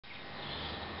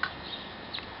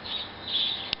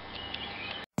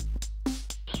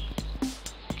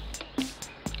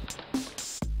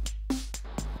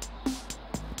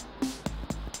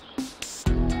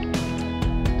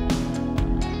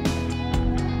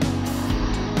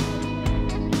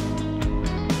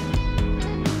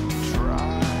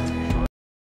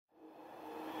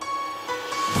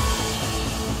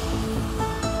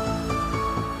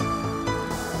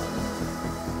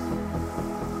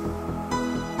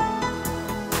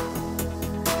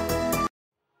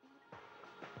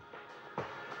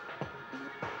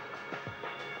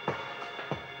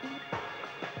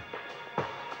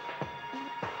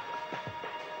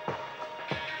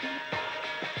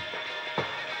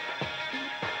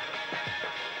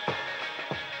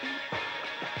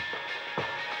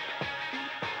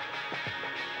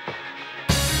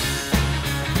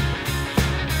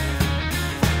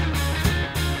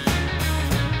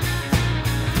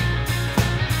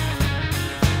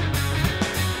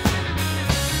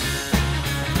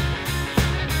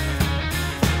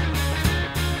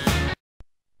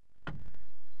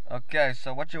Okay,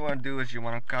 so what you want to do is you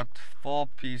want to cut 4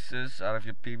 pieces out of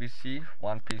your PVC,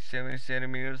 one piece 70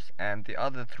 centimeters and the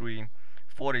other 3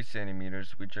 40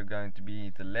 centimeters, which are going to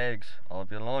be the legs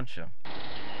of your launcher.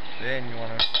 Then you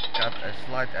want to cut a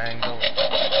slight angle at the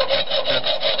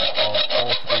tips of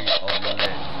all 3 of your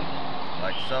legs,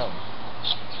 like so.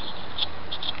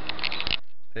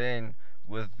 Then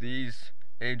with these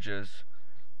edges,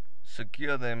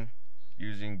 secure them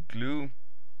using glue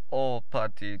or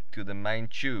putty to the main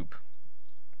tube.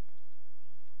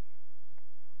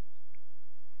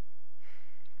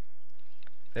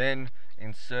 Then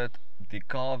insert the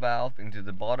car valve into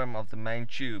the bottom of the main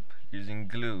tube using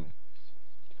glue.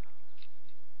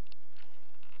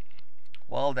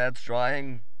 While that's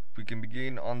drying, we can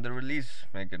begin on the release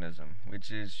mechanism,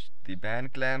 which is the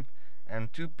band clamp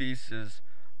and 2 pieces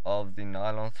of the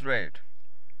nylon thread.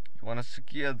 You want to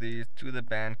secure these to the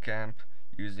band clamp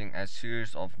using a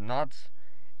series of knots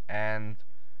and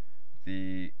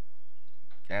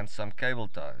some cable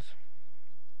ties,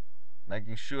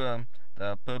 making sure they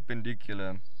are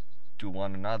perpendicular to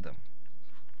one another.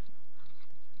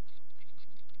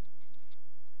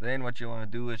 Then what you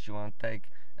want to do is you want to take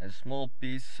a small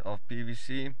piece of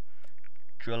PVC,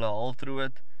 drill a hole through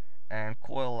it and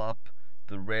coil up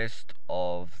the rest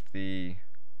of the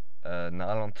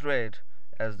nylon thread,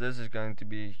 as this is going to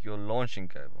be your launching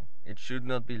cable. It should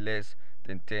not be less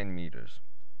than 10 meters.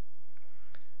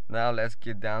 Now let's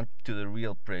get down to the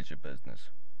real pressure business.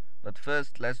 But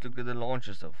first let's look at the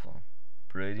launcher so far.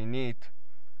 Pretty neat.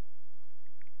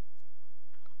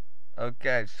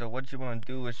 Okay, so what you want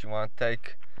to do is you want to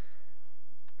take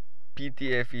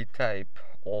PTFE tape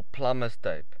or plumber's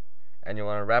tape and you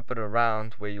want to wrap it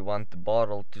around where you want the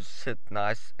bottle to sit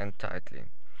nice and tightly,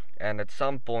 and at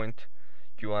some point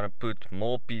you want to put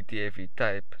more PTFE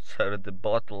tape so that the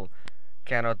bottle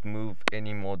cannot move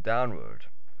any more downward.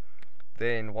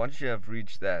 Then once you have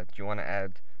reached that, you want to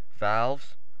add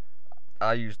valves.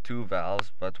 I use 2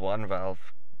 valves, but 1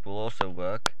 valve will also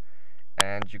work,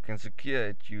 and you can secure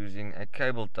it using a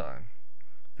cable tie.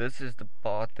 This is the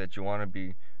part that you want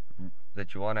to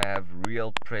have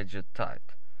real pressure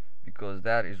tight, because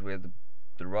that is where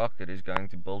the rocket is going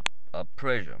to build up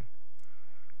pressure.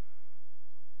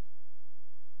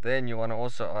 Then you want to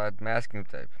also add masking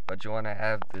tape, but you want to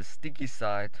have the sticky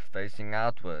side facing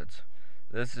outwards.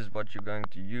 This is what you're going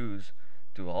to use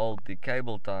to hold the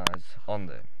cable ties on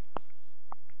there.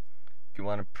 You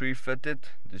want to pre-fit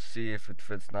it to see if it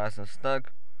fits nice and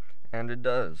snug, and it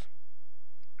does.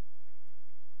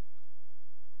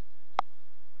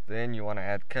 Then you want to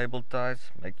add cable ties,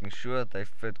 making sure they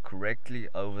fit correctly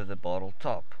over the bottle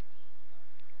top.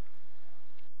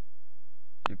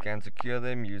 You can secure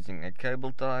them using a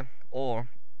cable tie or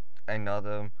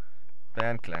another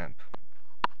band clamp.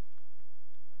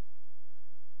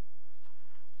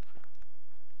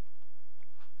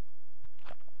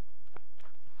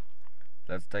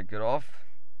 Let's take it off,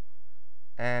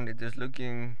 and it is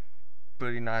looking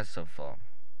pretty nice so far.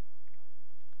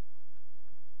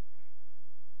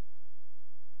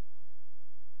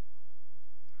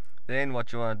 Then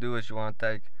what you want to do is you want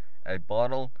to take a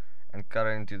bottle and cut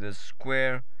it into this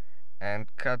square and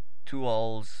cut 2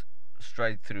 holes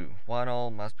straight through. One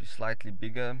hole must be slightly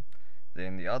bigger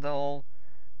than the other hole,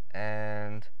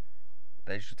 and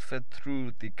they should fit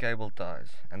through the cable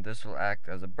ties, and this will act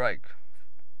as a brake.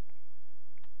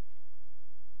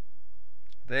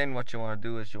 Then what you want to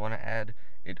do is you want to add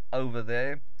it over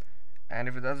there, and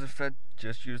if it doesn't fit,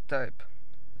 just use tape.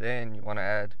 Then you want to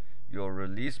add your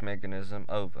release mechanism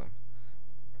over,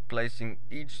 placing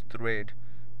each thread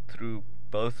through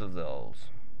both of the holes.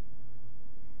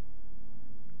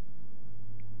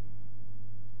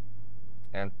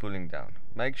 And pulling down.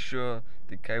 Make sure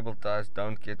the cable ties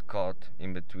don't get caught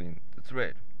in between the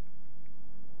thread.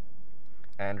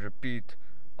 And repeat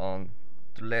on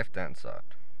the left hand side.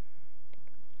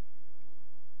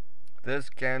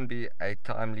 This can be a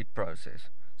timely process,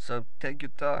 so take your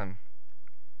time.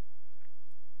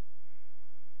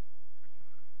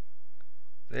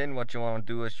 Then what you want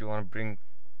to do is you want to bring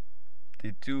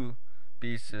the 2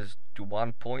 pieces to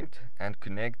one point and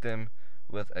connect them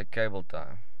with a cable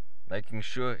tie, making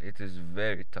sure it is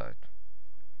very tight.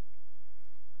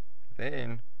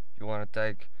 Then you want to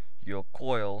take your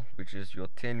coil, which is your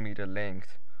 10-meter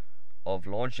length of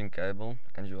launching cable,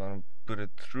 and you want to put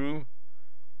it through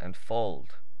and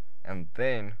fold, and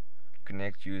then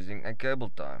connect using a cable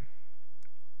tie.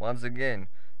 Once again,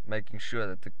 making sure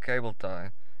that the cable tie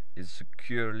is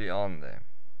securely on there.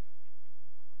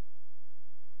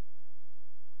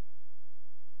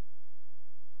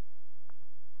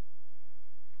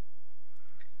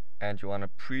 And you want to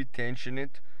pre-tension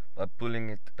it by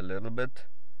pulling it a little bit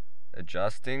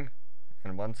adjusting,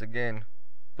 and once again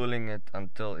pulling it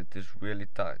until it is really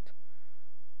tight.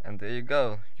 And there you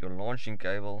go, your launching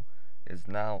cable is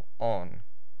now on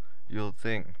your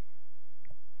thing.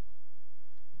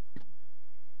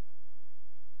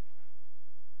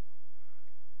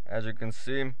 As you can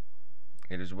see,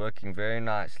 it is working very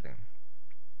nicely.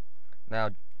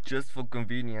 Now, just for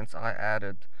convenience, I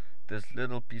added this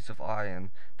little piece of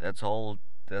iron that's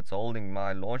holding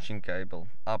my launching cable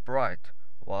upright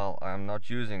while I'm not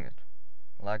using it,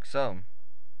 like so,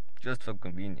 just for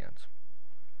convenience.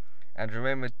 And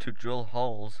remember to drill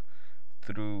holes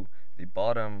through the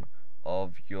bottom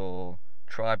of your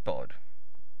tripod.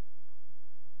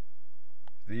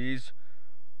 These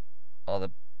are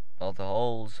the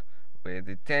holes where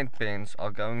the tent pins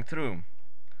are going through,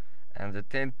 and the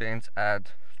tent pins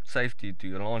add safety to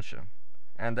your launcher.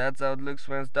 And that's how it looks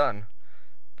when it's done.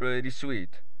 Pretty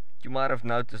sweet. You might have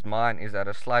noticed mine is at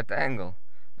a slight angle,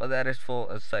 but that is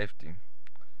for a safety.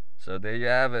 So there you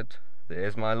have it.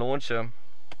 There's my launcher.